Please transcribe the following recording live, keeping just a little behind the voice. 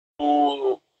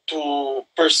to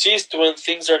persist when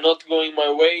things are not going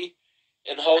my way,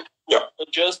 and how to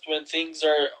adjust when things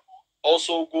are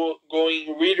also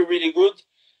going really, really good.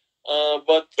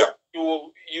 But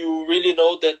you really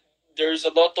know that there's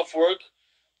a lot of work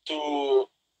to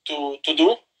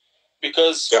do,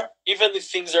 because even if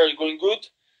things are going good,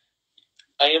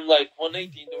 I am like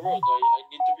 180 in the world. I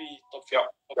need to be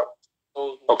top.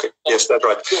 So, okay. Yes, that's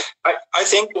right. I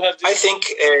think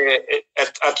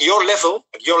at your level,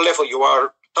 you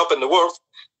are top in the world.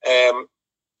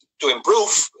 To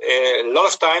improve, a lot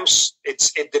of times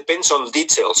it depends on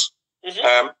details.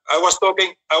 Mm-hmm. I was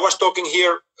talking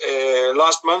here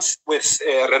last month with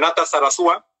Renata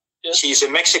Zarazua. Yes. She's a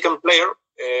Mexican player,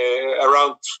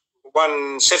 around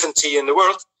 170 in the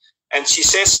world, and she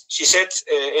said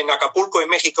in Acapulco in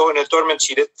Mexico in a tournament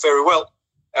she did very well.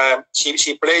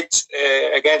 She played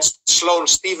against Sloane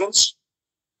Stephens,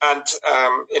 and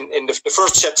in the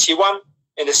first set she won.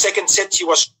 In the second set she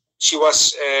was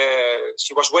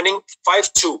winning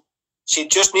 5-2. She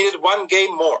just needed one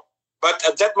game more. But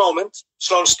at that moment,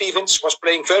 Sloane Stephens was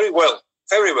playing very well,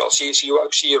 very well.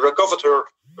 She recovered her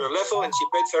level and she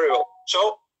played very well.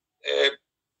 So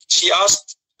she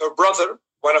asked her brother,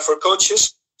 one of her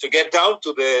coaches, to get down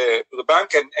to the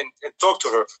bank and talk to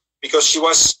her, because she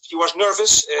was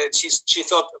nervous. She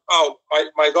thought, oh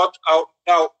my God,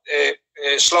 now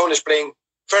Sloane is playing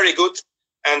very good,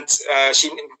 and she's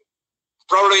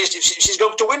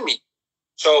going to win me.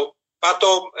 So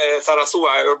Pato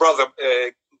Zarazua, her brother,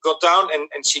 got down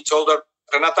and she told her,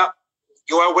 Renata,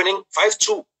 you are winning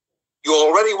 5-2. You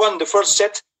already won the first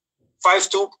set,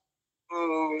 5-2.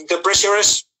 The pressure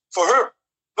is for her,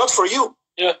 not for you.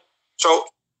 Yeah. So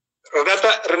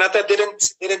Renata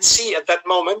didn't see at that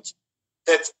moment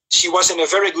that she was in a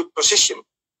very good position,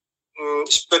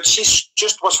 but she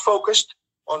just was focused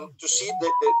on to see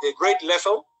the great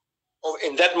level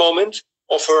in that moment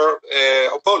of her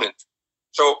opponent.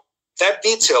 So that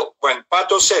detail, when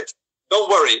Pato said, don't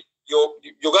worry, you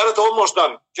got it almost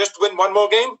done. Just win one more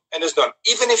game and it's done.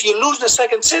 Even if you lose the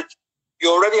second set, you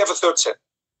already have a third set.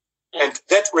 Mm. And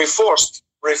that reinforced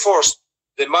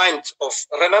the mind of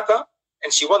Renata,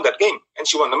 and she won that game and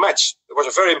she won the match. It was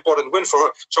a very important win for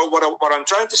her. So what I'm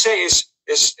trying to say is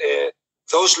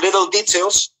those little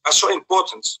details are so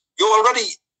important. You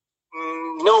already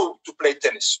know to play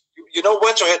tennis. You know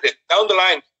where to hit it, down the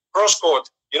line, cross court.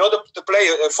 You know to play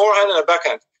a forehand and a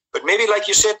backhand. But maybe, like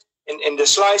you said, in the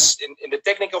slice, in the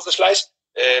technique of the slice,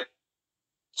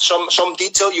 some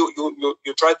detail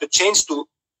you try to change to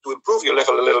improve your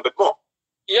level a little bit more.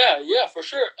 Yeah, for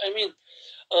sure. I mean,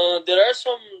 there are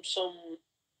some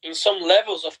in some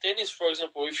levels of tennis. For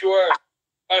example, if you are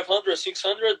 500,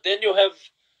 600, then you have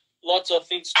lots of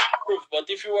things to improve. But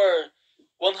if you are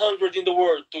 100 in the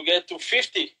world, to get to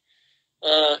 50,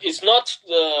 it's not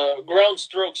the ground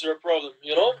strokes are a problem.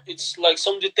 You know, it's like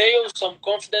some details, some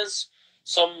confidence,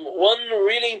 one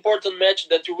really important match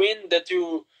that you win, that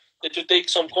you take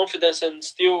some confidence and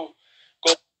still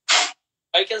go.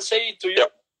 I can say to you,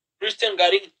 Christian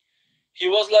Garin, he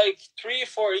was like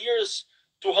 3-4 years,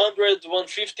 200,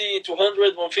 150,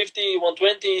 200, 150,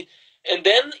 120. And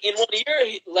then in 1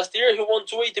 year, last year, he won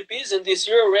 2 ATPs, and this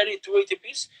year already 2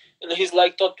 ATPs, and he's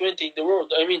like top 20 in the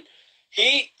world. I mean,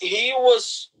 he's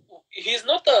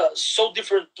not a so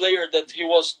different player that he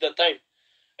was that time.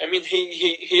 I mean,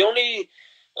 he only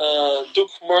took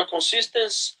more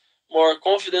consistency, more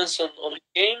confidence on his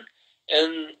game,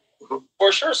 and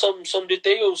for sure some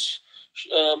details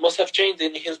must have changed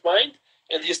in his mind,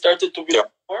 and he started to build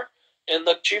more and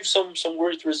achieve some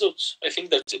great results. I think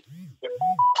that's it.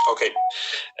 Okay.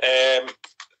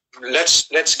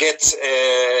 Let's get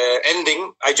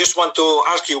ending. I just want to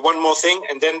ask you one more thing,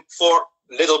 and then 4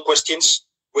 little questions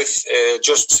with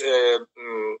just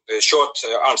short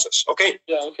answers. Okay?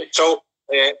 Yeah. Okay. So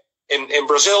in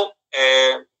Brazil,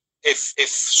 if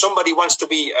somebody wants to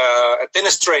be a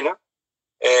tennis trainer,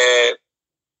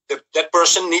 that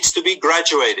person needs to be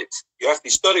graduated. You have to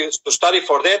study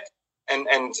for that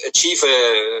and achieve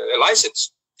a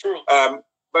license. True.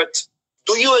 But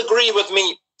do you agree with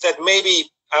me that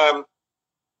maybe a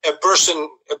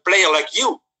player like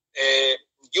you,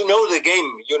 you know the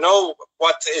game, you know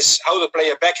how to play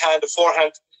a backhand, a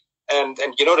forehand, and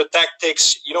you know the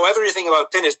tactics, you know everything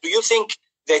about tennis. Do you think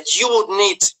that you would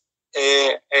need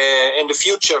in the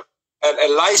future a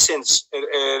license,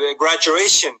 a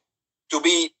graduation to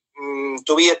be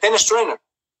a tennis trainer?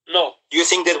 No. Do you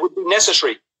think that would be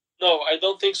necessary? No, I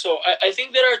don't think so. I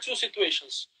think there are 2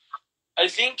 situations. I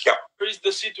think there is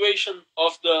the situation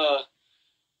of the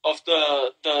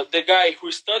guy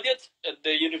who studied at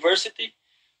the university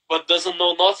but doesn't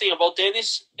know nothing about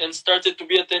tennis and started to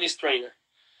be a tennis trainer.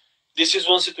 This is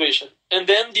one situation. And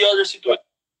then the other situation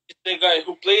is the guy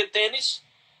who played tennis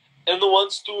and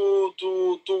wants to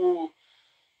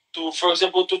for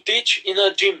example, to teach in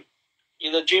a gym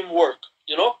work,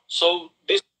 you know? So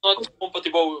this is not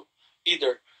compatible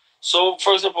either. So,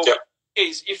 for example, in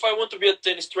case, if I want to be a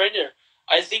tennis trainer,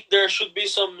 I think there should be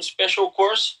some special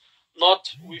course, not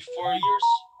with 4 years,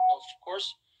 of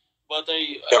course, but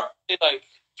I say like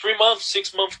 3 months,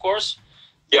 6 month course.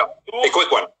 Yeah, a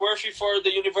quick one. Worthy for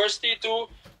the university to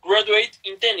graduate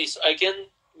in tennis. I can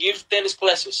give tennis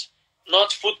classes,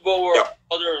 not football or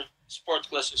other sport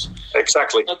classes.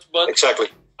 Exactly. But exactly.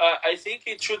 I think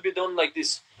it should be done like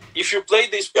this. If you play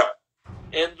this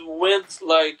and went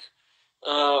like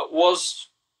was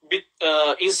bit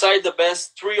inside the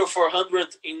best 300 or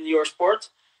 400 in your sport,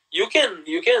 you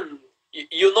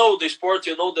know the sport,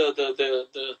 you know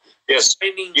the yes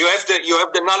training. You have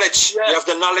the knowledge. You have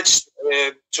the knowledge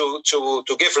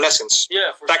to give lessons.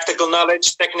 Tactical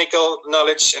knowledge, technical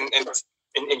knowledge, and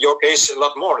in your case a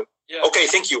lot more. Okay,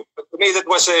 thank you. For me, that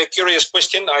was a curious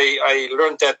question. I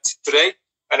learned that today,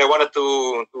 and I wanted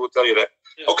to tell you that.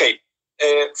 Okay,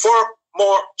 4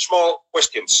 more small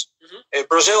questions.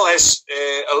 Brazil has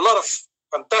a lot of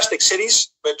fantastic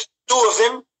cities, but two of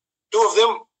them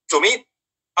to me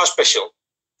are special,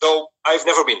 though I've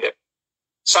never been there.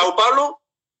 Sao Paulo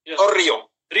or Rio?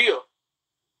 Rio.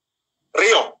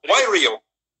 Why Rio?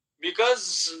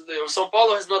 Because Sao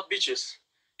Paulo has not beaches.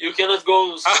 You cannot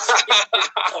go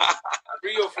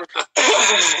Rio for sure.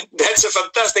 That's a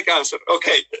fantastic answer.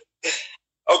 Okay.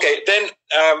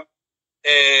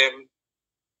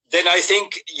 Then I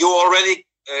think you already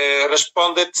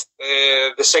responded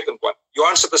the second one. You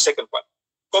answered the second one.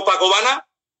 Copacabana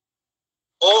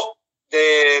or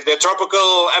the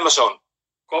tropical Amazon?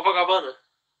 Copacabana.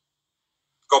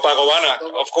 Copacabana,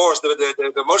 of course,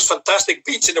 the most fantastic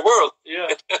beach in the world. Yeah.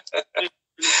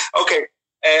 Okay.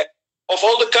 Of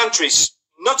all the countries,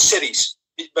 not cities,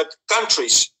 but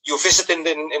countries you visit in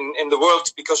the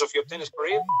world because of your tennis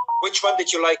career, which one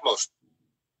did you like most?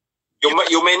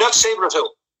 You may not say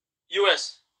Brazil.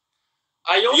 US.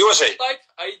 USA.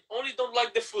 I only don't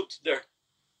like the food there,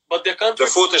 but the country.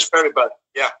 The food is very bad.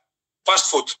 Yeah, fast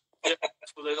food. Yeah,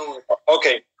 fast food I don't like.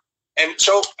 Okay, and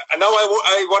so now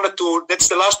I wanted to. That's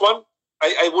the last one.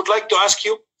 I would like to ask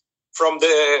you from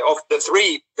the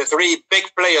three big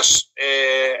players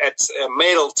at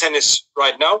male tennis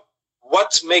right now.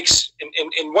 What makes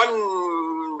in one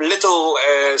little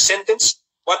sentence?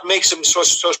 What makes him so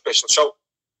special? So.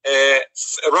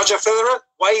 Roger Federer,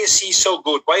 why is he so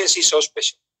good? Why is he so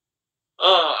special?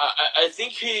 I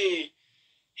think he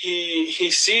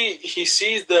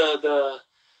sees the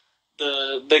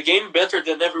game better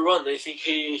than everyone. I think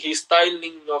his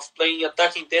styling of playing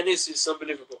attacking tennis is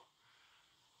unbelievable.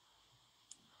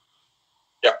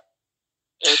 Yeah.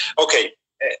 Okay.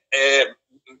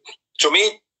 To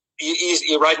me,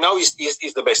 he right now is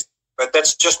the best, but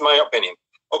that's just my opinion.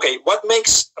 Okay, what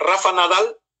makes Rafa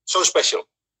Nadal so special?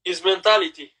 His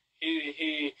mentality,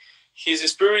 his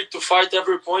spirit to fight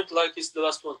every point like it's the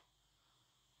last one.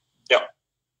 Yeah.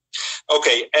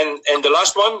 Okay, and the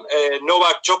last one,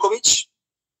 Novak Djokovic.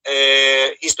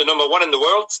 He's the number 1 in the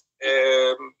world.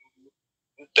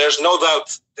 There's no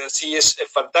doubt that he is a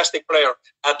fantastic player,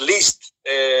 at least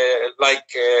like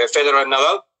Federer and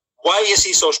Nadal. Why is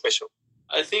he so special?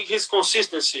 I think his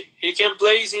consistency. He can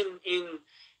play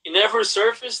in every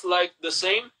surface like the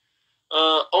same.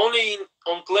 Only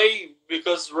on clay,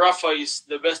 because Rafa is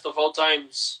the best of all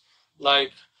times,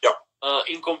 like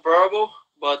incomparable.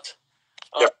 But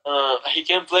he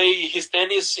can play his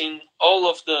tennis in all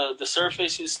of the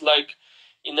surfaces, like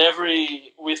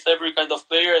with every kind of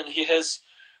player, and he has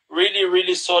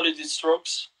really solid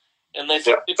strokes. And I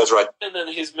think that's right. And then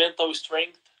his mental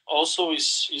strength also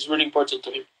is really important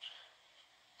to him.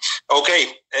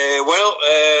 Okay,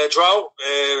 Joao,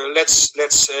 let's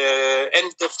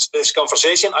end this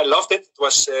conversation. I loved it.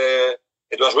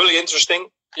 It was really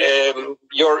interesting.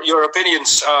 Your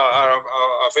opinions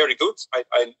are very good. I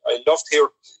loved hear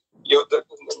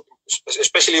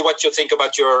especially what you think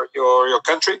about your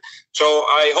country. So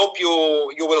I hope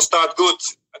you will start good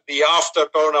the after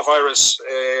coronavirus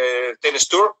tennis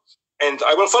tour, and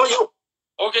I will follow you.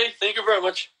 Okay, thank you very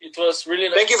much. It was really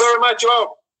nice. Thank you very much,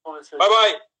 Joao. Bye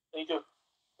bye. Thank you.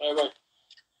 Bye-bye.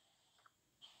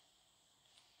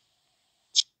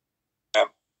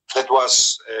 That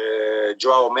was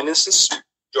Joao Menezes.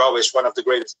 Joao is one of the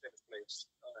greatest tennis players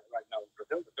right now in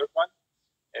Brazil, the third one.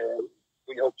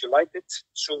 We hope you liked it.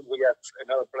 Soon we have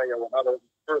another player, another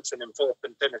person involved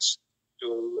in tennis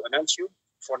to announce you.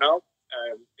 For now,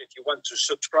 if you want to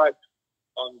subscribe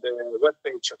on the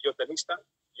webpage of Yo Tenista,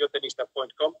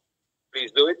 yotenista.com,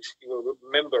 please do it. You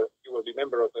will be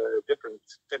member of a different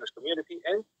tennis community,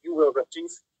 and you will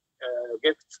receive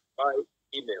gifts by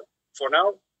email. For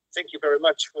now, thank you very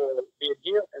much for being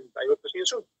here, and I hope to see you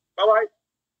soon. Bye bye.